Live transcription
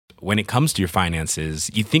when it comes to your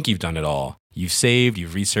finances, you think you've done it all. You've saved,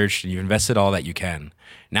 you've researched, and you've invested all that you can.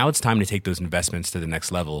 Now it's time to take those investments to the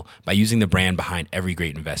next level by using the brand behind every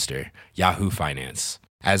great investor, Yahoo Finance.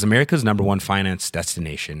 As America's #1 finance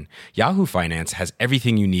destination, Yahoo Finance has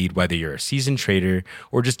everything you need, whether you're a seasoned trader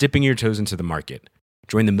or just dipping your toes into the market.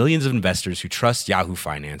 Join the millions of investors who trust Yahoo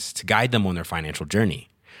Finance to guide them on their financial journey.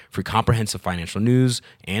 For comprehensive financial news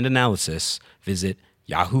and analysis, visit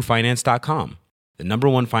yahoofinance.com, the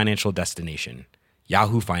 #1 financial destination,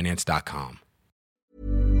 yahoofinance.com.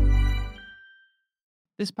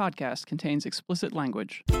 This podcast contains explicit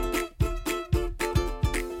language.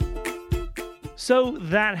 So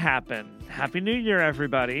that happened. Happy New Year,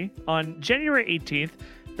 everybody. On January 18th,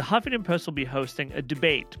 the Huffington Post will be hosting a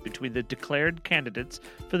debate between the declared candidates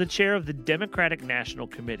for the chair of the Democratic National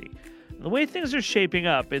Committee. The way things are shaping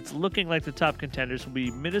up, it's looking like the top contenders will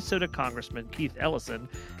be Minnesota Congressman Keith Ellison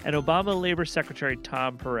and Obama Labor Secretary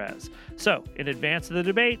Tom Perez. So, in advance of the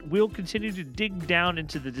debate, we'll continue to dig down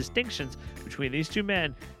into the distinctions between these two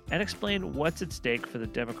men and explain what's at stake for the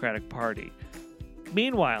Democratic Party.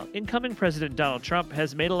 Meanwhile, incoming President Donald Trump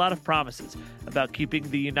has made a lot of promises about keeping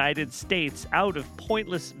the United States out of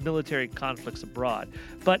pointless military conflicts abroad.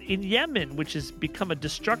 But in Yemen, which has become a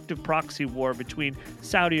destructive proxy war between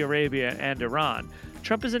Saudi Arabia and Iran,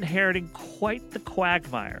 Trump is inheriting quite the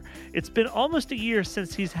quagmire. It's been almost a year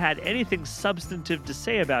since he's had anything substantive to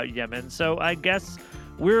say about Yemen, so I guess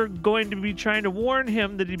we're going to be trying to warn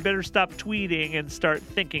him that he better stop tweeting and start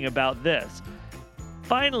thinking about this.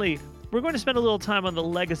 Finally, we're going to spend a little time on the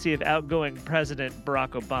legacy of outgoing President Barack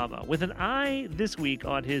Obama, with an eye this week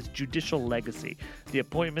on his judicial legacy, the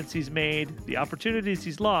appointments he's made, the opportunities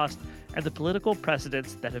he's lost, and the political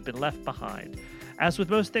precedents that have been left behind. As with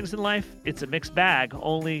most things in life, it's a mixed bag,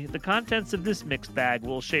 only the contents of this mixed bag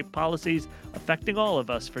will shape policies affecting all of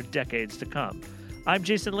us for decades to come. I'm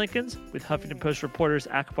Jason Linkins, with Huffington Post reporters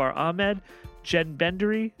Akbar Ahmed, Jen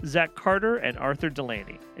Bendery, Zach Carter, and Arthur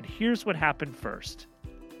Delaney. And here's what happened first.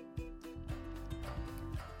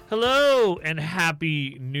 Hello and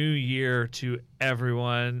happy new year to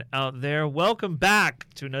everyone out there. Welcome back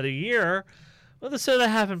to another year of the So That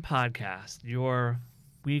Happened podcast, your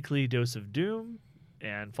weekly dose of doom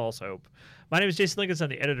and false hope. My name is Jason Linkins. I'm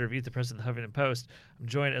the editor of Eat the Press of the Huffington Post. I'm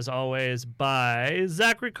joined, as always, by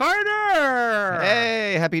Zachary Carter.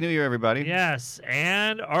 Hey, Happy New Year, everybody. Yes,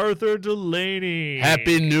 and Arthur Delaney.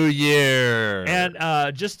 Happy New Year!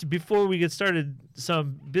 And just before we get started,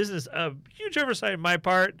 some business, huge oversight on my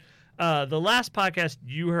part. The last podcast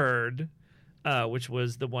you heard, which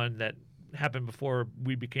was the one that happened before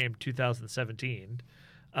we became 2017,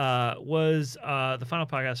 was the final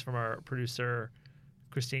podcast from our producer,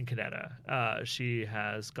 Christine Canetta. She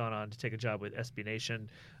has gone on to take a job with SB Nation.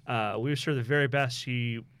 We wish her the very best.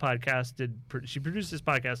 She produced this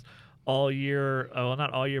podcast all year, well,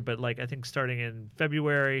 not all year, but I think starting in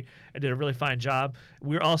February, and did a really fine job.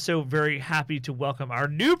 We're also very happy to welcome our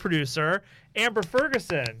new producer, Amber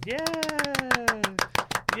Ferguson. Yay!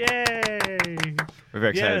 Yay! We're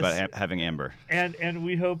very excited about having Amber. And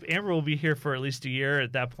we hope Amber will be here for at least a year.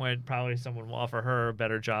 At that point, probably someone will offer her a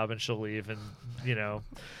better job and she'll leave. And,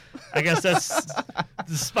 I guess that's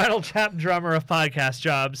the Spinal Tap drummer of podcast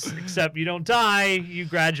jobs, except you don't die, you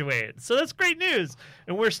graduate. So that's great news.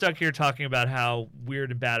 And we're stuck here talking about how weird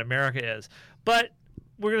and bad America is. But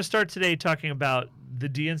we're going to start today talking about the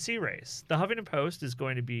DNC race. The Huffington Post is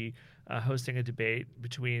going to be hosting a debate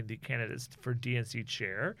between the candidates for DNC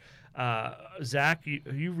chair. Zach,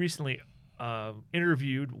 you recently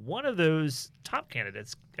interviewed one of those top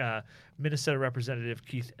candidates, Minnesota Representative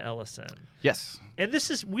Keith Ellison. Yes. And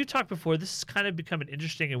we've talked before, this has kind of become an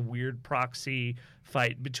interesting and weird proxy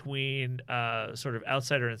fight between sort of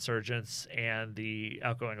outsider insurgents and the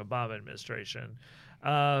outgoing Obama administration.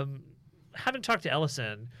 Having talked to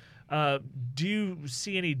Ellison, do you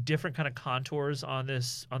see any different kind of contours on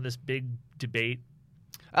this big debate?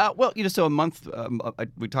 Well, so a month,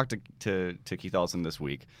 we talked to Keith Ellison this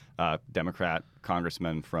week, Democrat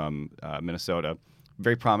congressman from Minnesota,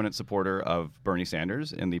 very prominent supporter of Bernie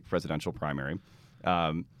Sanders in the presidential primary.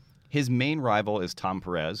 His main rival is Tom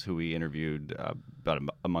Perez, who we interviewed about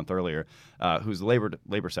a month earlier, who's the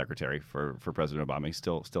labor secretary for President Obama. He's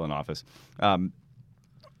still in office.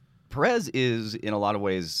 Perez is, in a lot of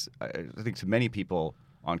ways, I think to many people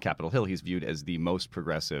on Capitol Hill, he's viewed as the most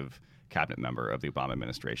progressive cabinet member of the Obama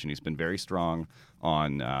administration. He's been very strong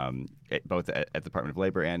on both at the Department of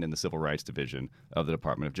Labor and in the Civil Rights Division of the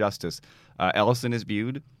Department of Justice. Ellison is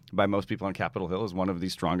viewed by most people on Capitol Hill as one of the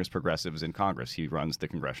strongest progressives in Congress. He runs the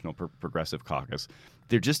Congressional Progressive Caucus.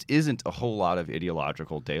 There just isn't a whole lot of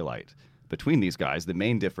ideological daylight between these guys. The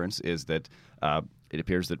main difference is that it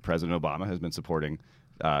appears that President Obama has been supporting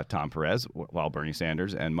Tom Perez, while Bernie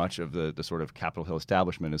Sanders and much of the sort of Capitol Hill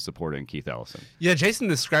establishment is supporting Keith Ellison. Yeah, Jason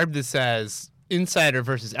described this as insider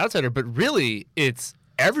versus outsider, but really it's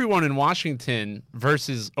everyone in Washington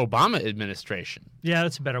versus Obama administration. Yeah,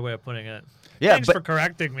 that's a better way of putting it. Yeah, Thanks for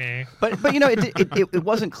correcting me. But it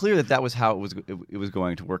wasn't clear that was how it was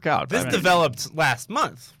going to work out. This developed last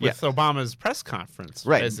month with Obama's press conference,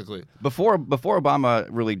 basically. Before Obama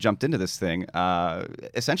really jumped into this thing,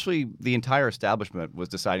 essentially the entire establishment was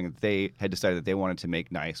deciding that they wanted to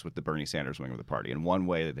make nice with the Bernie Sanders wing of the party, and one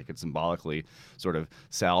way that they could symbolically sort of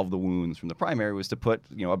salve the wounds from the primary was to put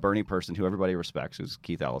a Bernie person who everybody respects, who's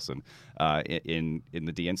Keith Ellison, in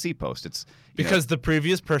the DNC post. It's because the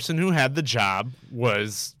previous person who had the job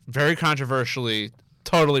was very controversially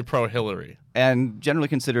totally pro-Hillary. And generally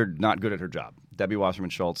considered not good at her job. Debbie Wasserman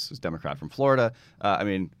Schultz is Democrat from Florida.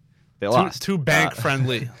 They lost. Too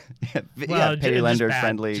bank-friendly. Petty lender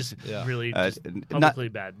friendly. Really publicly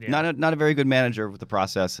bad. Yeah. Not a very good manager with the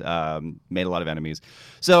process. Made a lot of enemies.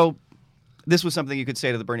 So this was something you could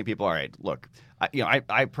say to the Bernie people, all right, look,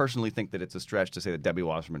 I personally think that it's a stretch to say that Debbie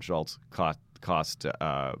Wasserman Schultz cost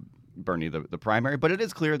Bernie the primary, but it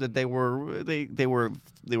is clear that they were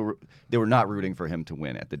not rooting for him to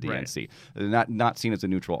win at the DNC. Right. They're not seen as a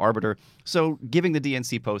neutral arbiter. So giving the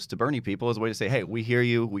DNC post to Bernie people is a way to say, hey, we hear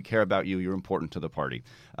you, we care about you, you're important to the party.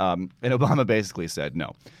 And Obama basically said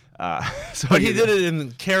no. But he did it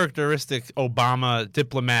in characteristic Obama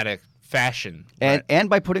diplomatic fashion, and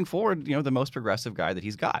by putting forward the most progressive guy that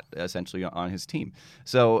he's got essentially on his team.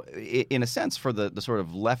 So in a sense, for the sort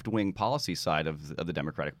of left-wing policy side of the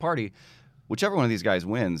Democratic Party, whichever one of these guys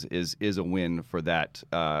wins is a win for that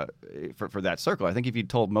for that circle. I think if you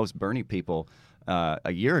told most Bernie people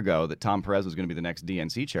a year ago that Tom Perez was going to be the next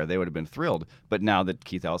DNC chair, they would have been thrilled. But now that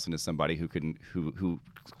Keith Ellison is somebody who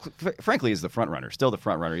frankly is the front runner, still the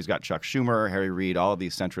front runner. He's got Chuck Schumer, Harry Reid, all of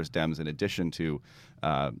these centrist Dems, in addition to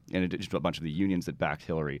a bunch of the unions that backed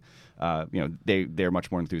Hillary. They're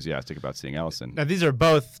much more enthusiastic about seeing Ellison. Now these are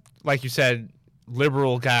both, like you said,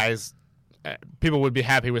 liberal guys. People would be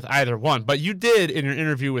happy with either one. But you did, in your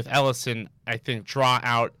interview with Ellison, I think, draw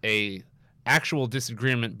out a actual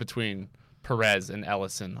disagreement between Perez and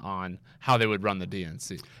Ellison on how they would run the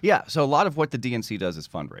DNC. Yeah, so a lot of what the DNC does is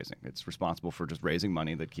fundraising. It's responsible for just raising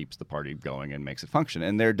money that keeps the party going and makes it function.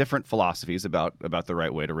 And there are different philosophies about the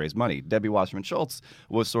right way to raise money. Debbie Wasserman Schultz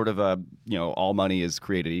was sort of a, all money is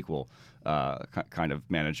created equal kind of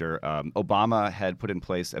manager. Obama had put in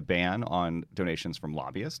place a ban on donations from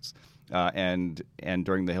lobbyists. And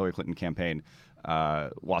during the Hillary Clinton campaign,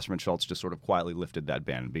 Wasserman Schultz just sort of quietly lifted that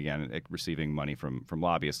ban and began receiving money from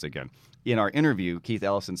lobbyists again. In our interview, Keith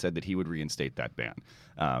Ellison said that he would reinstate that ban.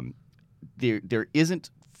 There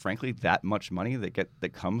isn't, frankly, that much money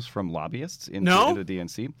that comes from lobbyists into the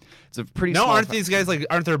DNC. It's a pretty small aren't these guys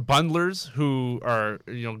aren't there bundlers who are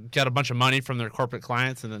get a bunch of money from their corporate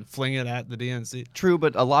clients and then fling it at the DNC? True,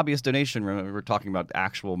 but a lobbyist donation, remember, we're talking about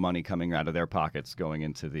actual money coming out of their pockets going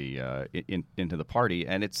into the into the party,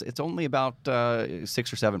 and it's only about 6 or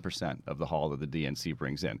 7% of the haul that the DNC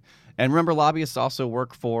brings in. And remember, lobbyists also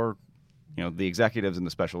work for the executives and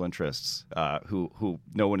the special interests, who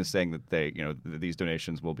no one is saying that these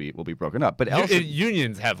donations will be broken up. But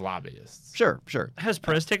unions have lobbyists. Sure. Has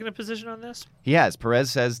Perez taken a position on this? He has. Perez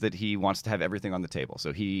says that he wants to have everything on the table.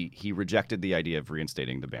 So he rejected the idea of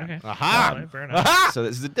reinstating the ban. Okay. Aha! Fair enough. So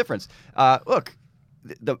this is the difference. Look,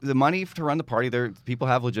 the money to run the party, people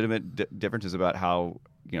have legitimate differences about how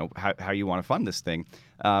you want to fund this thing.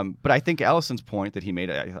 But I think Ellison's point that he made,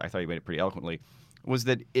 I thought he made it pretty eloquently, was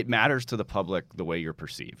that it matters to the public the way you're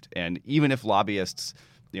perceived. And even if lobbyists,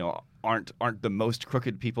 aren't the most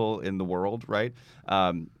crooked people in the world, right?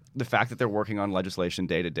 The fact that they're working on legislation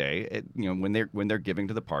day to day, when they're giving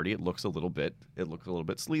to the party, it looks a little bit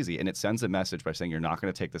sleazy, and it sends a message by saying you're not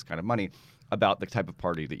going to take this kind of money about the type of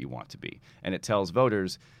party that you want to be, and it tells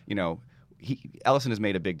voters, Ellison has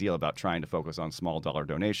made a big deal about trying to focus on small dollar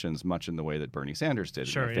donations, much in the way that Bernie Sanders did,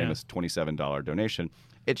 the famous $27 donation.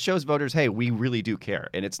 It shows voters, hey, we really do care.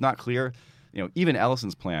 And it's not clear, even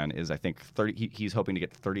Ellison's plan is, I think, he's hoping to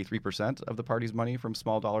get 33% of the party's money from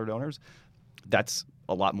small dollar donors. That's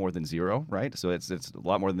a lot more than zero, right? So it's a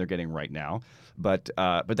lot more than they're getting right now. But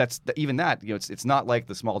that's even that. It's not like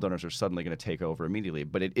the small donors are suddenly going to take over immediately.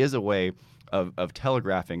 But it is a way of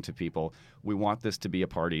telegraphing to people, we want this to be a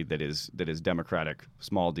party that is democratic,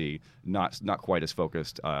 small d, not quite as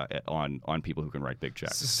focused on people who can write big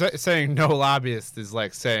checks. Saying no lobbyist is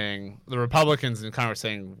like saying the Republicans in Congress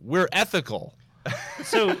saying we're ethical.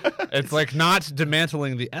 So It's like not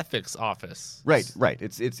dismantling the ethics office. Right.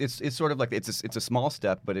 It's sort of like it's a small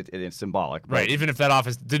step, but it's symbolic. Right. Even if that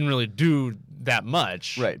office didn't really do that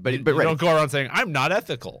much. Right, but you right. don't go around saying I'm not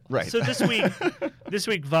ethical. Right. So this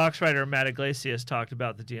week, Vox writer Matt Iglesias talked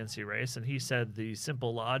about the DNC race, and he said the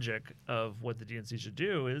simple logic of what the DNC should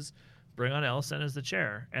do is bring on Ellison as the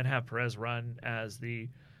chair and have Perez run as the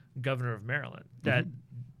governor of Maryland.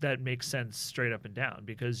 That makes sense straight up and down,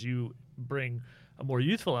 because you bring a more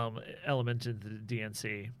youthful element into the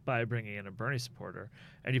DNC by bringing in a Bernie supporter,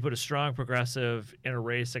 and you put a strong progressive in a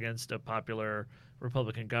race against a popular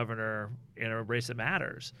Republican governor in a race that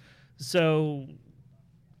matters. So,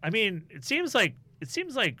 I mean, it seems like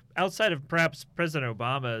outside of perhaps President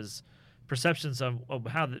Obama's perceptions of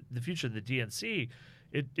how the future of the DNC,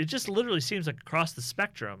 it just literally seems like across the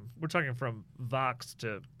spectrum. We're talking from Vox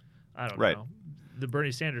to, I don't know, the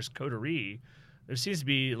Bernie Sanders coterie. There seems to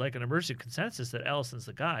be like an emerging consensus that Ellison's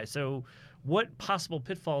the guy. So what possible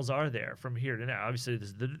pitfalls are there from here to now? Obviously,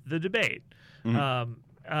 there's the debate.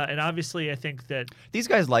 And obviously, I think that these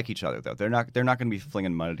guys like each other, though. They're not going to be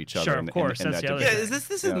flinging mud at each other. Sure, of course. In That's that the other debate. thing.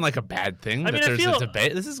 This isn't like a bad thing I that mean, I there's feel- a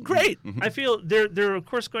debate. This is great. I feel there are of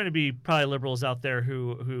course going to be probably liberals out there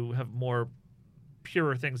who have more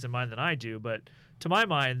purer things in mind than I do, but to my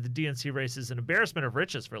mind, the DNC race is an embarrassment of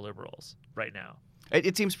riches for liberals right now.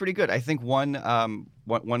 It seems pretty good. I think one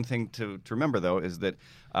thing to remember, though, is that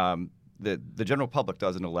the general public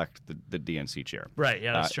doesn't elect the DNC chair. Right.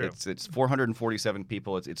 Yeah, that's true. It's 447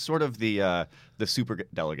 people. It's sort of the super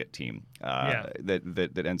delegate team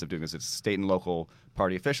that ends up doing this. It's state and local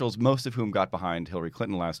party officials, most of whom got behind Hillary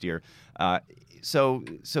Clinton last year. So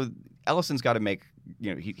Ellison's got to make,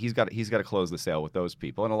 he's got to close the sale with those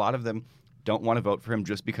people, and a lot of them don't want to vote for him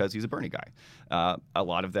just because he's a Bernie guy. A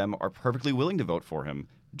lot of them are perfectly willing to vote for him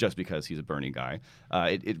just because he's a Bernie guy.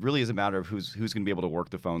 It really is a matter of who's going to be able to work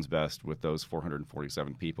the phones best with those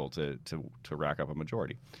 447 people to rack up a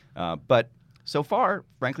majority. But so far,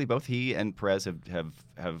 frankly, both he and Perez have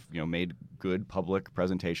made good public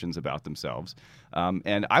presentations about themselves.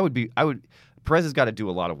 And Perez has got to do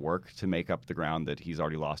a lot of work to make up the ground that he's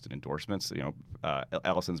already lost in endorsements.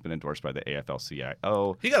 Ellison's been endorsed by the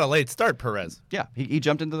AFL-CIO. He got a late start, Perez. Yeah, he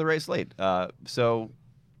jumped into the race late. It's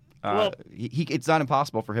not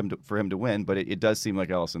impossible for him to win, but it does seem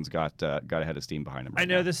like Ellison's got a head of steam behind him. I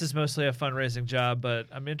know this is mostly a fundraising job, but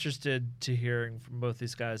I'm interested to hearing from both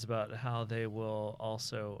these guys about how they will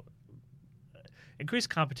also increase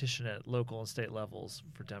competition at local and state levels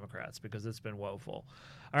for Democrats, because it's been woeful.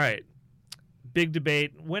 All right, big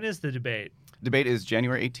debate. When is the debate? Debate is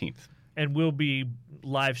January 18th. And we'll be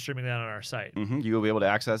live streaming that on our site. You will be able to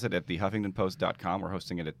access it at thehuffingtonpost.com. We're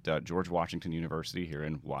hosting it at George Washington University here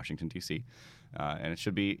in Washington, D.C. And it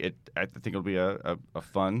should be, I think it'll be a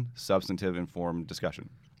fun, substantive, informed discussion.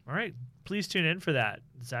 All right. Please tune in for that.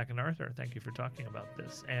 Zach and Arthur, thank you for talking about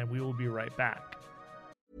this. And we will be right back.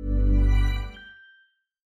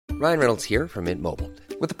 Ryan Reynolds here from Mint Mobile.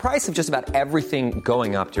 With the price of just about everything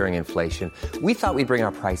going up during inflation, we thought we'd bring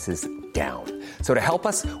our prices down. So to help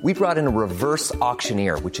us, we brought in a reverse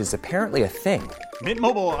auctioneer, which is apparently a thing. Mint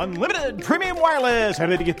Mobile Unlimited Premium Wireless. How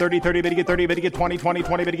to get 30, 30, bit to get 30, bit to get 20, 20,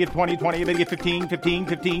 20, bit to get 20, 20, bit to get 15, 15,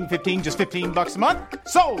 15, 15, just $15 a month?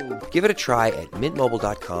 Sold! Give it a try at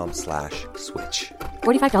mintmobile.com/switch.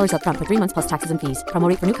 $45 up front for 3 months plus taxes and fees. Promo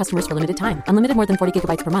rate for new customers for limited time. Unlimited more than 40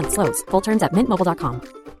 gigabytes per month. Slows full terms at mintmobile.com.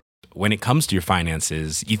 When it comes to your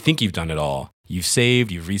finances, you think you've done it all. You've saved,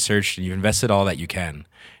 you've researched, and you've invested all that you can.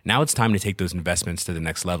 Now it's time to take those investments to the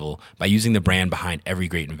next level by using the brand behind every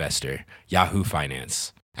great investor, Yahoo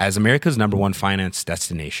Finance. As America's #1 finance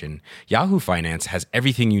destination, Yahoo Finance has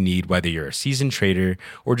everything you need, whether you're a seasoned trader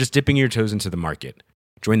or just dipping your toes into the market.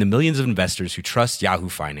 Join the millions of investors who trust Yahoo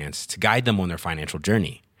Finance to guide them on their financial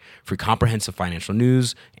journey. For comprehensive financial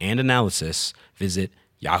news and analysis, visit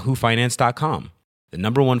yahoofinance.com. The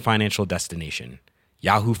 #1 financial destination,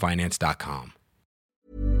 yahoofinance.com.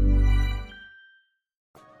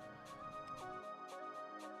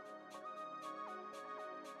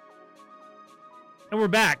 And we're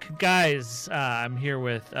back. Guys, I'm here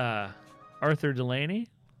with Arthur Delaney.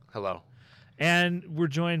 Hello. And we're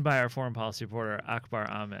joined by our foreign policy reporter, Akbar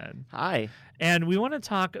Ahmed. Hi. And we want to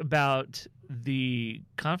talk about the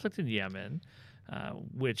conflict in Yemen,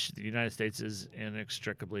 which the United States is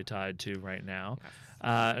inextricably tied to right now.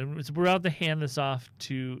 And we're about to hand this off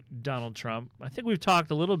to Donald Trump. I think we've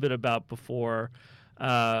talked a little bit about before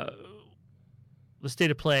the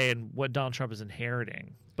state of play and what Donald Trump is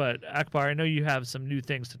inheriting But Akbar, I know you have some new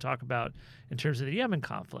things to talk about in terms of the Yemen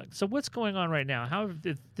conflict. So what's going on right now? How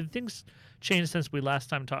did things change since the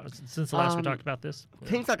last we talked about this?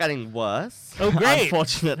 Things are getting worse. Oh, great!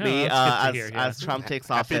 Unfortunately, Oh, that's good to hear, as Trump takes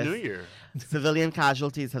office. Happy New Year. Civilian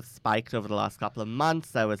casualties have spiked over the last couple of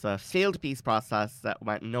months. There was a failed peace process that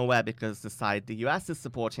went nowhere because the side the U.S. is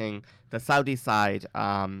supporting, the Saudi side,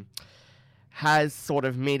 has sort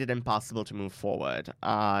of made it impossible to move forward.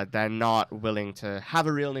 They're not willing to have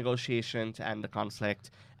a real negotiation to end the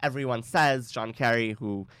conflict. Everyone says, John Kerry,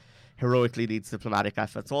 who heroically leads diplomatic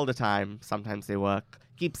efforts all the time, sometimes they work,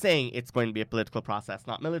 keeps saying it's going to be a political process,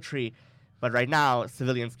 not military. But right now,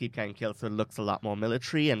 civilians keep getting killed, so it looks a lot more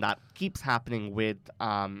military, and that keeps happening with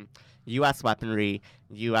U.S. weaponry,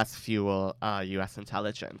 U.S. fuel, U.S.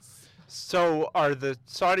 intelligence. So are the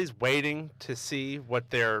Saudis waiting to see what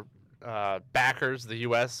their backers, the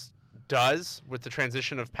U.S., does with the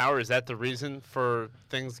transition of power? Is that the reason for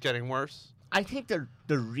things getting worse? I think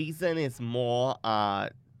the reason is more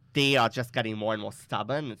they are just getting more and more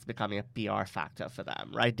stubborn. It's becoming a PR factor for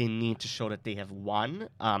them, right? They need to show that they have won,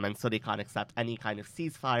 and so they can't accept any kind of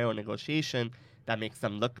ceasefire or negotiation that makes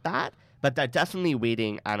them look bad. But they're definitely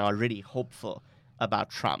waiting and are really hopeful about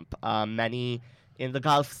Trump. Many in the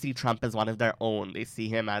Gulf see Trump as one of their own. They see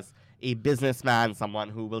him as a businessman, someone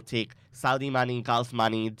who will take Saudi money, Gulf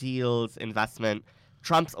money, deals, investment.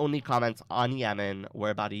 Trump's only comments on Yemen were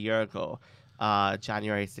about a year ago,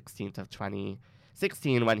 January 16th of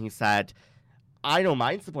 2016, when he said, I don't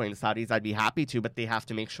mind supporting the Saudis, I'd be happy to, but they have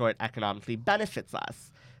to make sure it economically benefits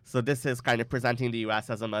us. So this is kind of presenting the U.S.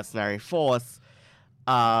 as a mercenary force,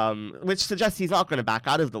 which suggests he's not going to back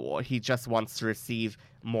out of the war. He just wants to receive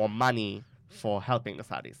more money for helping the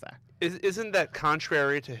Saudis there. Isn't that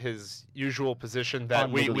contrary to his usual position that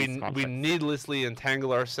On we Middle East conflicts. needlessly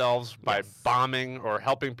entangle ourselves by Yes. bombing or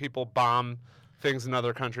helping people bomb things in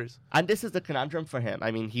other countries? And this is the conundrum for him. I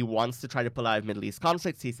mean, he wants to try to pull out of Middle East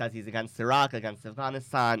conflicts. He says he's against Iraq, against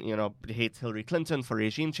Afghanistan, he hates Hillary Clinton for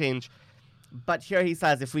regime change. But here he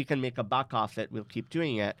says if we can make a buck off it, we'll keep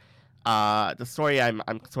doing it. The story I'm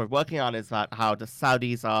sort of working on is about how the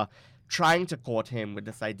Saudis are trying to court him with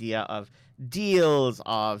this idea of deals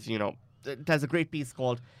of, there's a great piece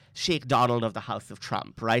called Sheikh Donald of the House of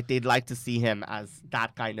Trump, right? They'd like to see him as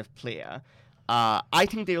that kind of player. I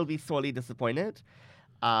think they will be sorely disappointed.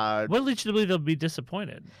 What leads you to believe they'll be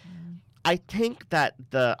disappointed? I think that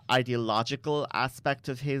the ideological aspect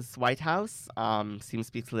of his White House seems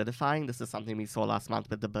to be solidifying. This is something we saw last month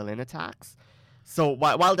with the Berlin attacks. So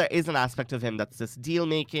while there is an aspect of him that's this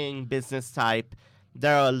deal-making, business type,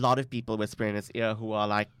 there are a lot of people whispering in his ear who are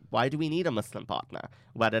like, why do we need a Muslim partner?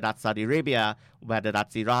 Whether that's Saudi Arabia, whether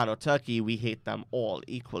that's Iran or Turkey, we hate them all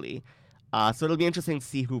equally. So it'll be interesting to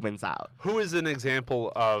see who wins out. Who is an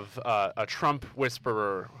example of a Trump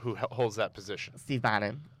whisperer who holds that position? Steve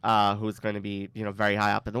Bannon, who's going to be, very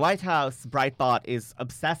high up in the White House. Breitbart is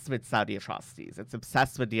obsessed with Saudi atrocities. It's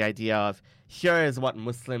obsessed with the idea of here is what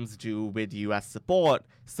Muslims do with U.S. support,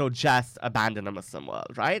 so just abandon a Muslim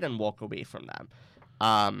world, right, and walk away from them.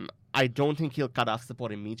 I don't think he'll cut off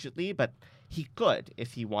support immediately, but he could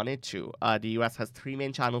if he wanted to. The U.S. has 3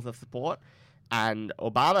 main channels of support, and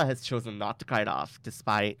Obama has chosen not to cut it off,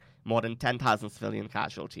 despite more than 10,000 civilian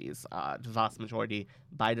casualties, the vast majority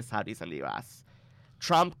by the Saudis and the U.S.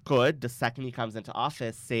 Trump could, the second he comes into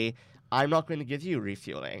office, say, I'm not going to give you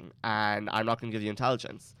refueling, and I'm not going to give you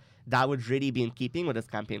intelligence. That would really be in keeping with his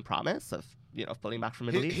campaign promise of, pulling back from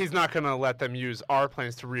Middle East. He's not going to let them use our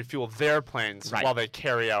planes to refuel their planes Right. while they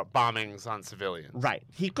carry out bombings on civilians. Right.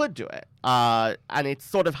 He could do it. And it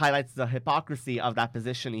sort of highlights the hypocrisy of that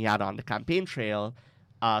position he had on the campaign trail,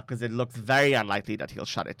 because it looks very unlikely that he'll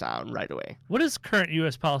shut it down right away. What is current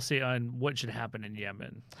U.S. policy on what should happen in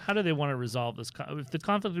Yemen? How do they want to resolve this? If the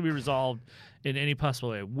conflict would be resolved in any possible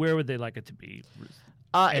way, where would they like it to be?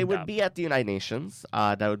 It would be at the United Nations.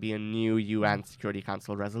 There would be a new UN Security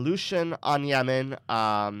Council resolution on Yemen.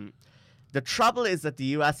 The trouble is that the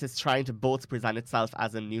U.S. is trying to both present itself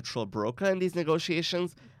as a neutral broker in these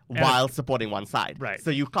negotiations while supporting one side. Right.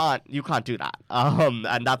 So you can't do that.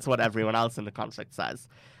 And that's what everyone else in the conflict says.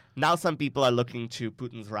 Now some people are looking to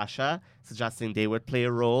Putin's Russia, suggesting they would play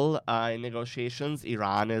a role in negotiations.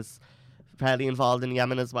 Iran is fairly involved in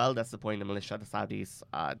Yemen as well. They're supporting the militia the Saudis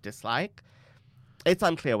dislike. It's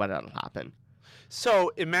unclear whether that'll happen.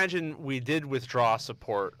 So imagine we did withdraw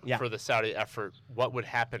support Yeah. for the Saudi effort. What would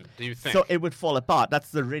happen, do you think? So it would fall apart.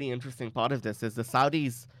 That's the really interesting part of this, is the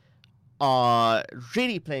Saudis are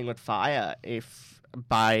really playing with fire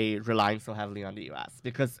by relying so heavily on the U.S.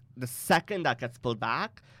 Because the second that gets pulled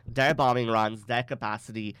back, their bombing runs, their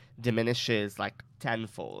capacity diminishes like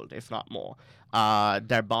tenfold, if not more.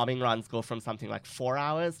 Their bombing runs go from something like 4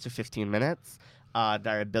 hours to 15 minutes.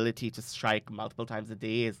 Their ability to strike multiple times a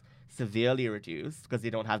day is severely reduced because they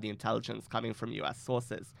don't have the intelligence coming from U.S.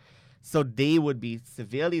 sources. So they would be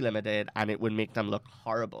severely limited, and it would make them look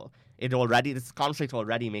horrible. This conflict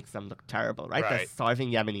already makes them look terrible, right? They're starving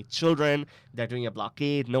Yemeni children. They're doing a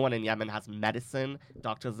blockade. No one in Yemen has medicine.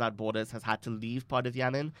 Doctors Without Borders has had to leave part of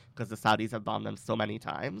Yemen because the Saudis have bombed them so many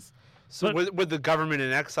times. So would the government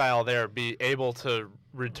in exile there be able to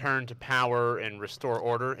return to power and restore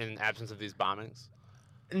order in absence of these bombings?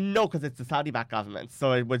 No, because it's the Saudi-backed government.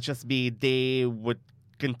 So it would just be they would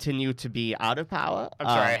continue to be out of power. I'm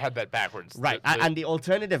sorry, I had that backwards. Right, and the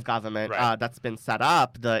alternative government that's been set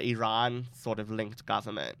up, the Iran sort of linked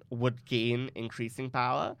government, would gain increasing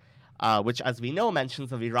power, which, as we know,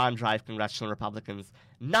 mentions of Iran drive congressional Republicans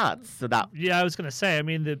nuts. So that I was going to say, I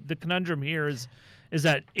mean, the conundrum here is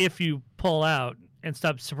that if you pull out and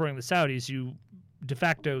stop supporting the Saudis, you de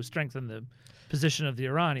facto strengthen the position of the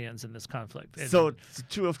Iranians in this conflict. So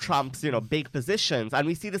two of Trump's, big positions, and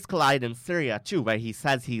we see this collide in Syria too, where he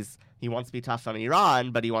says he wants to be tough on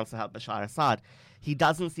Iran, but he wants to help Bashar Assad. He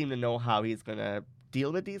doesn't seem to know how he's going to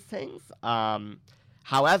deal with these things.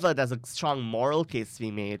 However, there's a strong moral case to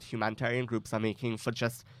be made. Humanitarian groups are making for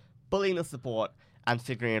just pulling the support and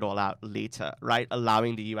figuring it all out later, right?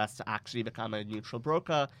 Allowing the U.S. to actually become a neutral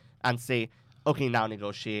broker and say, okay, now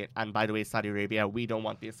negotiate. And by the way, Saudi Arabia, we don't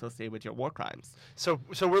want to be associated with your war crimes. So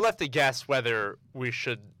we're left to guess whether we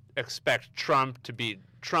should expect Trump to be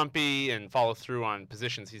Trumpy and follow through on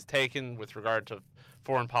positions he's taken with regard to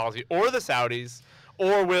foreign policy, or the Saudis,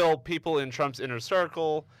 or will people in Trump's inner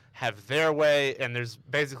circle have their way, and there's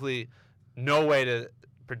basically no way to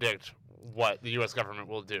predict what the U.S. government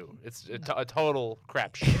will do. It's a total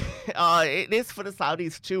crapshoot. It is for the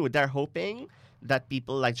Saudis, too. They're hoping that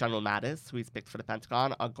people like General Mattis, who he's picked for the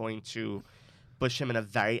Pentagon, are going to push him in a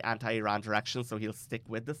very anti-Iran direction, so he'll stick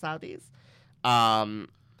with the Saudis.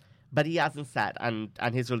 But he hasn't said, and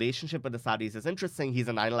his relationship with the Saudis is interesting. He's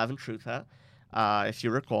a 9/11 truther, if you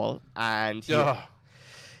recall, and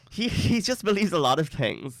he just believes a lot of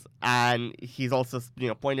things, and he's also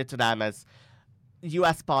pointed to them as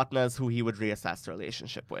U.S. partners who he would reassess the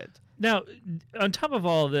relationship with. Now, on top of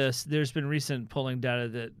all this, there's been recent polling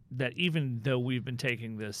data that even though we've been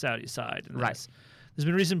taking the Saudi side, in this, there's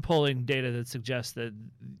been recent polling data that suggests that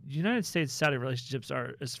United States-Saudi relationships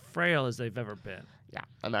are as frail as they've ever been. Yeah,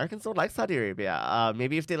 Americans don't like Saudi Arabia.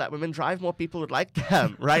 Maybe if they let women drive, more people would like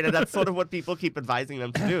them, right? And that's sort of what people keep advising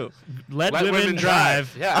them to do. Let women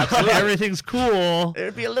drive. Yeah, absolutely. Everything's cool. It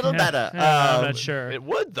would be a little better. I'm not sure. It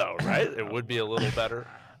would, though, right? It would be a little better.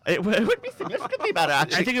 It would be significantly better,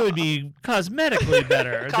 actually. I think it would be cosmetically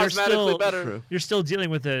better. Cosmetically better. You're still dealing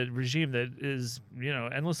with a regime that is,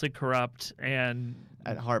 endlessly corrupt and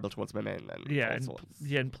horrible towards women.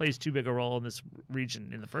 And plays too big a role in this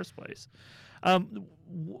region in the first place.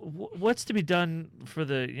 What's to be done for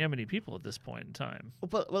the Yemeni people at this point in time?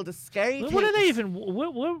 Well, the scary thing. What do they even?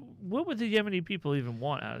 What would the Yemeni people even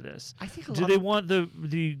want out of this? I think do they want the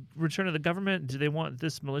return of the government? Do they want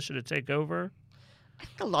this militia to take over? I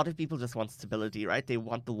think a lot of people just want stability, right? They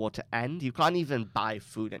want the war to end. You can't even buy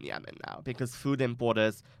food in Yemen now because food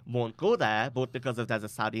importers won't go there, both because there's a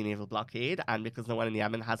Saudi naval blockade and because no one in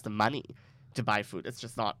Yemen has the money to buy food. It's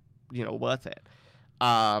just not, worth it.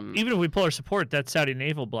 Even if we pull our support, that Saudi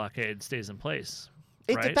naval blockade stays in place.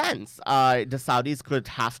 It depends. The Saudis could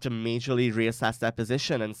have to majorly reassess their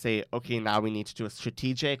position and say, okay, now we need to do a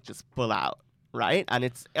strategic, just pull out. Right? And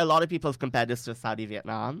a lot of people have compared this to Saudi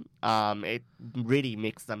Vietnam. It really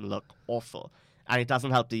makes them look awful. And it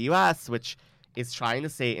doesn't help the U.S., which is trying to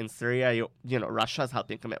say in Syria, Russia's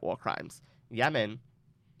helping commit war crimes. Yemen,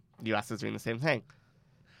 the U.S. is doing the same thing.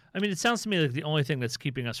 I mean, it sounds to me like the only thing that's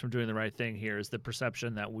keeping us from doing the right thing here is the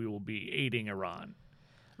perception that we will be aiding Iran.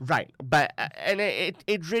 Right. But and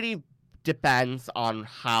it really depends on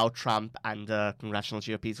how Trump and the congressional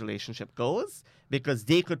GOP's relationship goes, because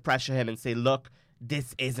they could pressure him and say, look,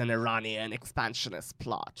 this is an Iranian expansionist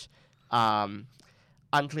plot.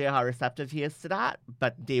 Unclear how receptive he is to that,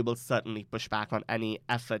 but they will certainly push back on any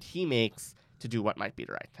effort he makes to do what might be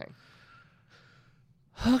the right thing.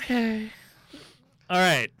 Okay. All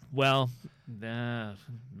right. Well, man.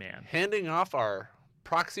 Handing off our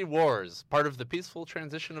proxy wars, part of the peaceful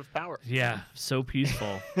transition of power. Yeah, so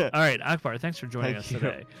peaceful. All right, Akbar, thanks for joining us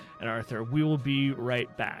today. And Arthur, we will be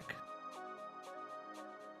right back.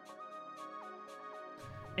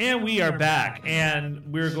 And we are back, and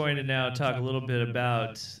we're going to now talk a little bit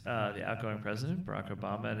about the outgoing president, Barack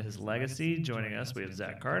Obama, and his legacy. Joining us, we have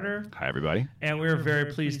Zach Carter. Hi, everybody. And we're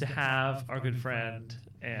very pleased to have our good friend,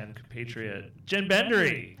 and compatriot Jen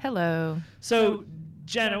Bendery. Hello. So,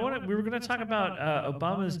 Jen, we were going to talk about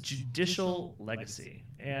Obama's judicial legacy.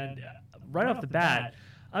 And right off the bat,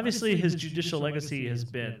 obviously his judicial legacy has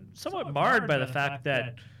been somewhat marred by the fact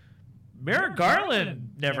that Merrick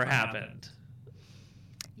Garland never happened.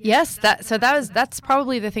 Yes, that's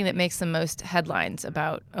probably the thing that makes the most headlines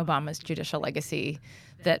about Obama's judicial legacy,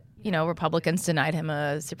 that, Republicans denied him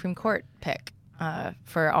a Supreme Court pick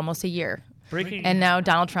for almost a year. And now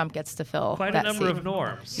Donald Trump gets to fill quite that a number seat. of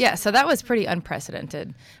norms. Yeah, so that was pretty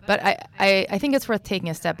unprecedented. But I think it's worth taking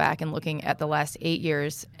a step back and looking at the last 8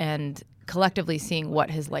 years and collectively seeing what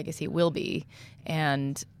his legacy will be.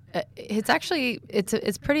 And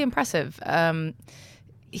it's pretty impressive.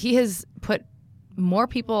 He has put more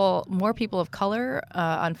people of color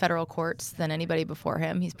on federal courts than anybody before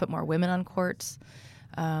him. He's put more women on courts.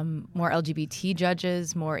 More LGBT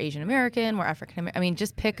judges, more Asian American, more African American. I mean,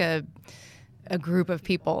 just pick a group of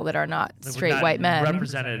people that are not straight white men,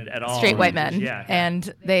 represented at all. Straight white men, yeah.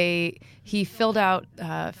 And he filled out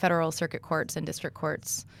federal circuit courts and district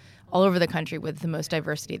courts all over the country with the most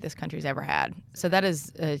diversity this country's ever had. So that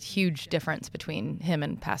is a huge difference between him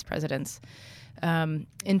and past presidents.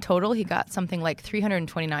 In total, he got something like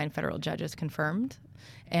 329 federal judges confirmed.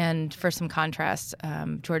 And for some contrast,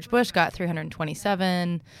 George Bush got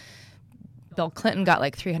 327. Bill Clinton got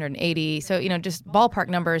like 380. So, just ballpark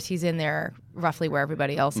numbers, he's in there roughly where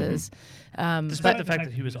everybody else is. Despite the fact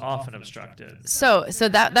that he was often obstructed. So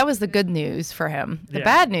that was the good news for him. The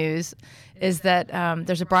bad news is that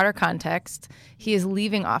there's a broader context. He is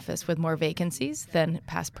leaving office with more vacancies than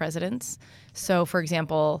past presidents. So, for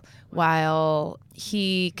example, while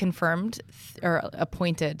he confirmed or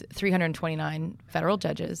appointed 329 federal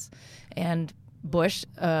judges and Bush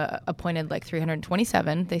appointed like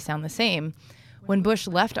 327, they sound the same. When Bush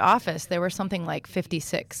left office, there were something like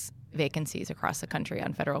 56 vacancies across the country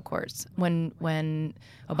on federal courts. When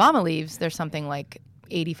Obama leaves, there's something like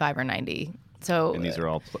 85 or 90. So, and these are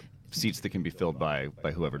all seats that can be filled by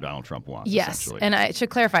whoever Donald Trump wants. Yes, and I should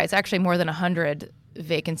clarify, it's actually more than 100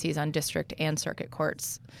 vacancies on district and circuit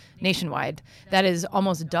courts nationwide. That is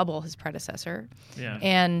almost double his predecessor. Yeah.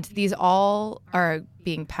 And these all are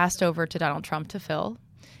being passed over to Donald Trump to fill.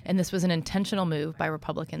 And this was an intentional move by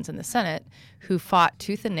Republicans in the Senate who fought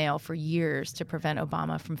tooth and nail for years to prevent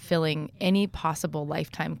Obama from filling any possible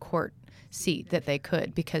lifetime court seat that they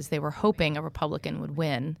could, because they were hoping a Republican would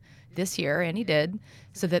win this year, and he did,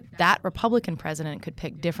 so that Republican president could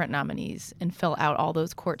pick different nominees and fill out all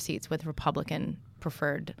those court seats with Republican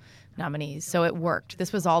preferred nominees. So it worked.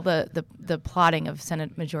 This was all the plotting of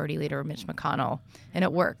Senate Majority Leader Mitch McConnell, and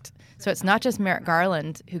it worked. So it's not just Merrick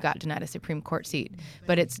Garland who got denied a Supreme Court seat,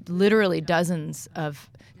 but it's literally dozens of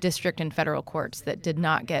district and federal courts that did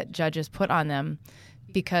not get judges put on them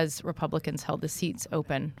because Republicans held the seats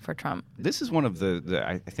open for Trump. This is one of the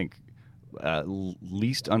I think,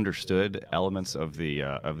 least understood elements of the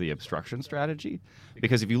obstruction strategy,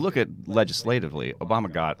 because if you look at legislatively,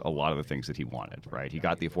 Obama got a lot of the things that he wanted. Right, he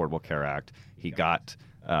got the Affordable Care Act, he got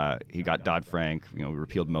Dodd-Frank. We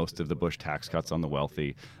repealed most of the Bush tax cuts on the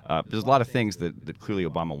wealthy. There's a lot of things that clearly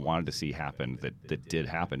Obama wanted to see happen that did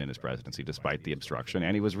happen in his presidency, despite the obstruction,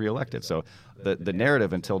 and he was reelected. So the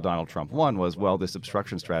narrative until Donald Trump won was, well, this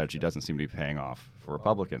obstruction strategy doesn't seem to be paying off for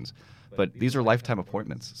Republicans. But these are lifetime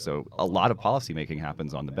appointments, so a lot of policymaking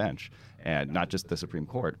happens on the bench, and not just the Supreme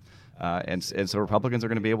Court. And so Republicans are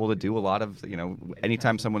going to be able to do a lot of,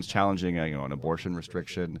 anytime someone's challenging an abortion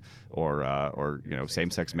restriction or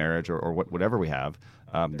same-sex marriage or whatever we have,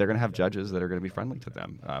 they're going to have judges that are going to be friendly to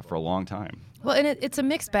them for a long time. Well, and it's a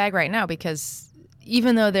mixed bag right now, because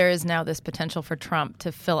even though there is now this potential for Trump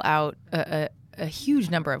to fill out a huge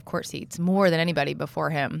number of court seats, more than anybody before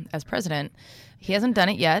him as president, he hasn't done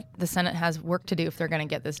it yet. The Senate has work to do if they're going to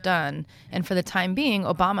get this done. And for the time being,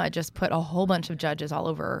 Obama just put a whole bunch of judges all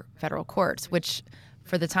over federal courts, which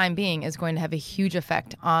for the time being is going to have a huge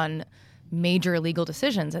effect on major legal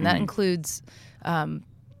decisions. And that includes,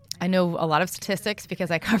 I know a lot of statistics because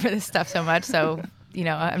I cover this stuff so much. So,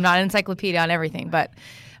 I'm not an encyclopedia on everything, but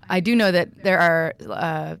I do know that there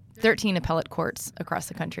are 13 appellate courts across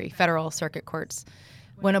the country, federal circuit courts.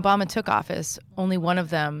 When Obama took office, only one of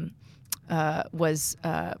them was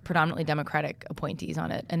predominantly Democratic appointees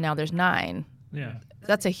on it, and now there's 9. Yeah.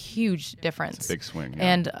 That's a huge difference. It's a big swing.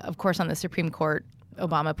 Yeah. And, of course, on the Supreme Court,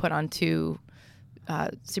 Obama put on 2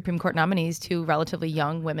 Supreme Court nominees, 2 relatively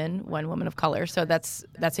young women, 1 woman of color. So that's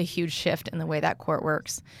a huge shift in the way that court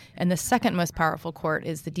works. And the second most powerful court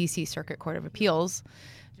is the D.C. Circuit Court of Appeals,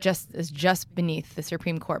 just beneath the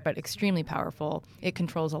Supreme Court, but extremely powerful. It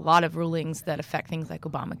controls a lot of rulings that affect things like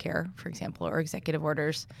Obamacare, for example, or executive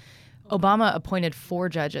orders. Obama appointed 4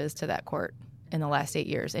 judges to that court in the last 8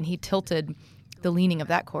 years, and he tilted the leaning of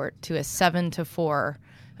that court to a 7-4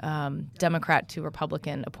 Democrat to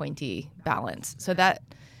Republican appointee balance. So that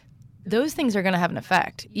those things are going to have an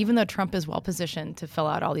effect, even though Trump is well positioned to fill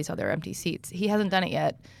out all these other empty seats. He hasn't done it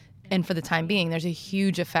yet. And for the time being, there's a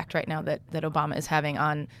huge effect right now that Obama is having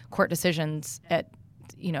on court decisions at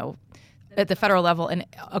the federal level and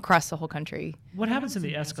across the whole country. What happens in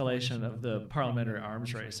the escalation of the parliamentary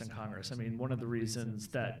arms race in Congress? I mean, one of the reasons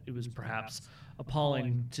that it was perhaps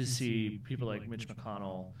appalling to see people like Mitch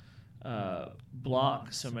McConnell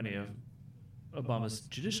block so many of Obama's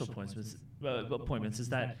judicial appointments is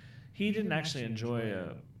that he didn't actually enjoy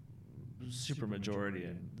a supermajority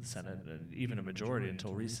in the Senate, and even a majority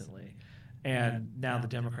until recently. And now the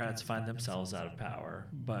Democrats find themselves out of power,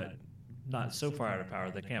 but not so far out of power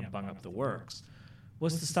they can't bung up the works.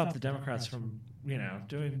 What's to stop the Democrats from,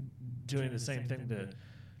 doing the same thing to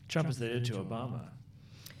Trump as they did to Obama?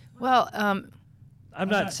 Well, I'm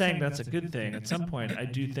not saying that's a good thing. At some point, I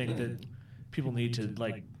do think that people need to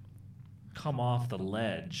come off the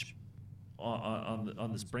ledge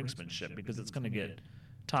on this brinksmanship, because it's going to get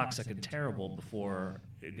toxic and terrible before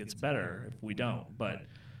it gets better if we don't. But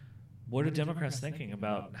what are Democrats thinking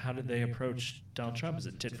about how did they approach Donald Trump? Is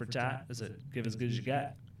it tit for tat? Is it give as good as you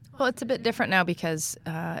get? Well, it's a bit different now because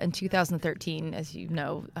in 2013, as you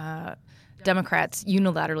know, Democrats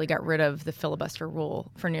unilaterally got rid of the filibuster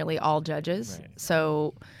rule for nearly all judges. Right.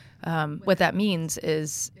 So what that means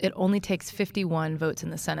is it only takes 51 votes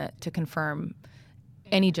in the Senate to confirm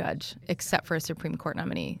any judge except for a Supreme Court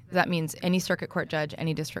nominee. That means any circuit court judge,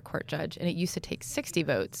 any district court judge. And it used to take 60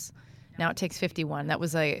 votes. Now it takes 51. That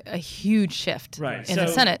was a huge shift in the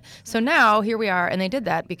Senate. So now here we are, and they did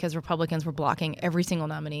that because Republicans were blocking every single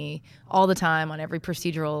nominee all the time on every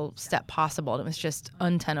procedural step possible. And it was just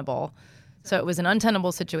untenable. So it was an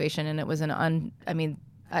untenable situation, and it was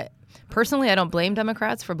personally, I don't blame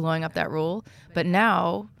Democrats for blowing up that rule. But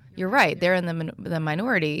now, you're right, they're in the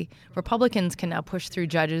minority. Republicans can now push through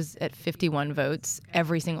judges at 51 votes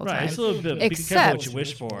every single time. Right, it's a little bit, be careful what you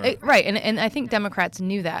wish for. Right, and I think Democrats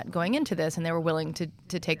knew that going into this, and they were willing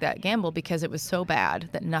to take that gamble because it was so bad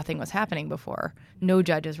that nothing was happening before. No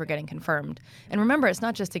judges were getting confirmed. And remember, it's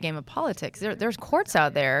not just a game of politics. There's courts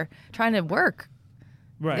out there trying to work.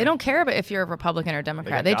 Right. They don't care about if you're a Republican or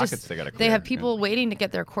Democrat. They have people waiting to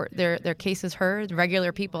get their cases heard.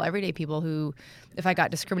 Regular people, everyday people who, if I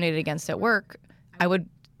got discriminated against at work, I would,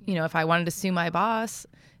 if I wanted to sue my boss,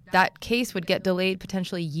 that case would get delayed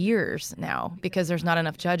potentially years now because there's not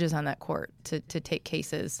enough judges on that court to take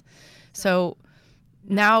cases. So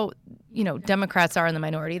now, Democrats are in the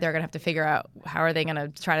minority. They're going to have to figure out how are they going to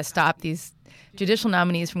try to stop these judicial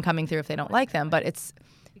nominees from coming through if they don't like them. But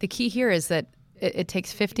the key here is that it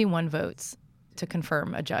takes 51 votes to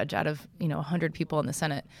confirm a judge out of 100 people in the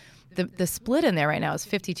Senate. The split in there right now is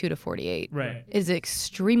 52-48. Right. Is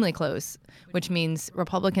extremely close, which means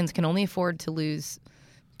Republicans can only afford to lose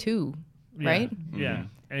 2, right? Yeah.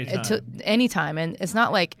 Anytime. And it's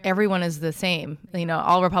not like everyone is the same.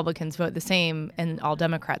 All Republicans vote the same and all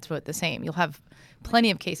Democrats vote the same. You'll have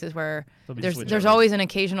plenty of cases where there's always an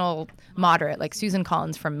occasional moderate, like Susan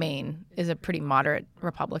Collins from Maine is a pretty moderate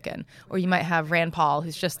Republican. Or you might have Rand Paul,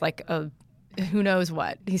 who's just like who knows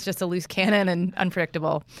what. He's just a loose cannon and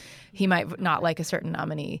unpredictable. He might not like a certain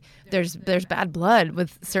nominee. There's bad blood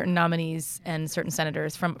with certain nominees and certain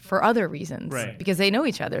senators for other reasons, right? Because they know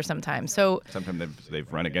each other sometimes. So sometimes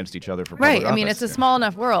they've run against each other for right. public office. It's a small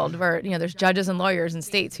enough world where there's judges and lawyers in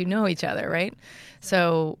states who know each other, right?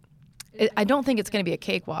 So I don't think it's going to be a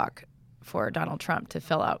cakewalk for Donald Trump to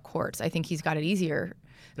fill out courts. I think he's got it easier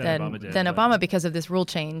than Obama because of this rule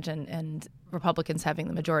change and Republicans having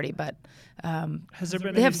the majority. But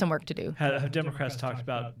they have some work to do. Have Democrats talked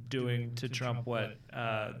about doing to Trump what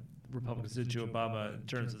Republicans did to Obama in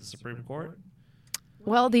terms of the Supreme Court?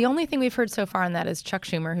 Well, the only thing we've heard so far on that is Chuck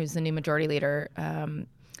Schumer, who's the new majority leader.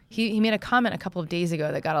 He made a comment a couple of days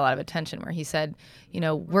ago that got a lot of attention where he said,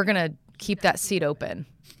 we're going to keep that seat open,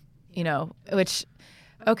 which...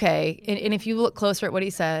 Okay, and if you look closer at what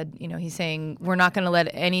he said, he's saying we're not going to let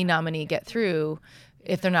any nominee get through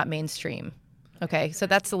if they're not mainstream. Okay, so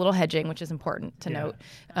that's a little hedging, which is important to note.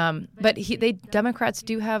 But Democrats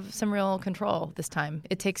do have some real control this time.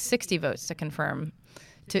 It takes 60 votes to confirm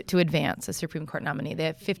to advance a Supreme Court nominee. They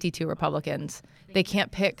have 52 Republicans. They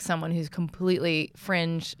can't pick someone who's completely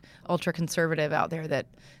fringe, ultra-conservative out there that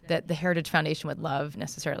the Heritage Foundation would love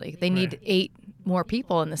necessarily. They need 8 more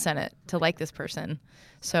people in the Senate to like this person.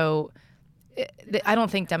 So I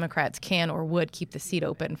don't think Democrats can or would keep the seat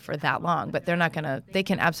open for that long, but they're not going to – they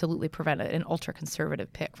can absolutely prevent an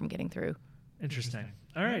ultra-conservative pick from getting through. Interesting.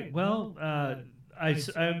 All right. Well, I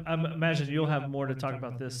imagine you'll have more to talk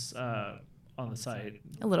about this on the site.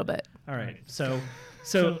 A little bit. All right. So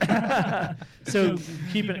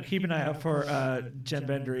keep an eye out for Jen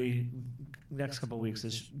Bendery. Next couple of weeks,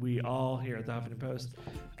 as we all here at the Huffington Post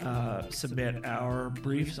submit our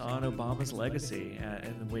briefs on Obama's legacy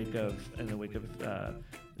in the wake of the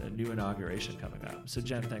new inauguration coming up. So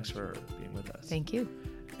Jen, thanks for being with us. Thank you.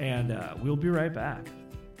 And we'll be right back.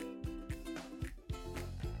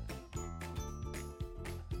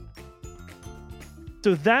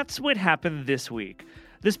 So that's what happened this week.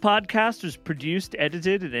 This podcast was produced,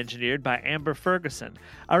 edited, and engineered by Amber Ferguson.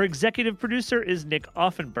 Our executive producer is Nick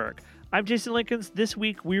Offenberg. I'm Jason Linkins. This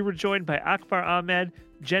week, we were joined by Akbar Ahmed,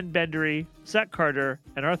 Jen Bendery, Zach Carter,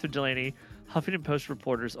 and Arthur Delaney, Huffington Post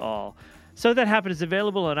reporters all. So That Happened is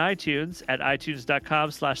available on iTunes at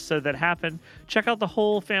itunes.com/SoThatHappened. Check out the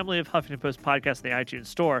whole family of Huffington Post podcasts in the iTunes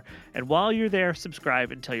store. And while you're there,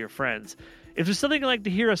 subscribe and tell your friends. If there's something you'd like to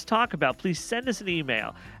hear us talk about, please send us an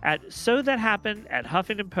email at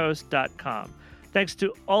sothathappened@huffingtonpost.com. Thanks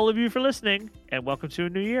to all of you for listening, and welcome to a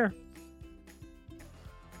new year.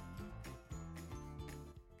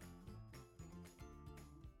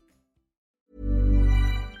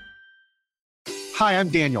 Hi, I'm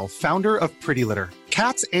Daniel, founder of Pretty Litter.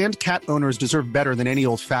 Cats and cat owners deserve better than any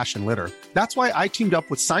old-fashioned litter. That's why I teamed up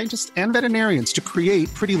with scientists and veterinarians to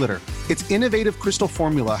create Pretty Litter. Its innovative crystal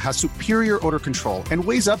formula has superior odor control and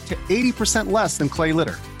weighs up to 80% less than clay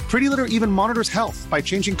litter. Pretty Litter even monitors health by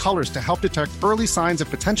changing colors to help detect early signs of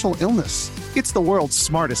potential illness. It's the world's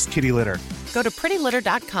smartest kitty litter. Go to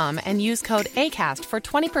prettylitter.com and use code ACAST for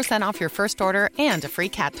 20% off your first order and a free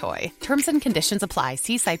cat toy. Terms and conditions apply.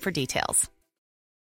 See site for details.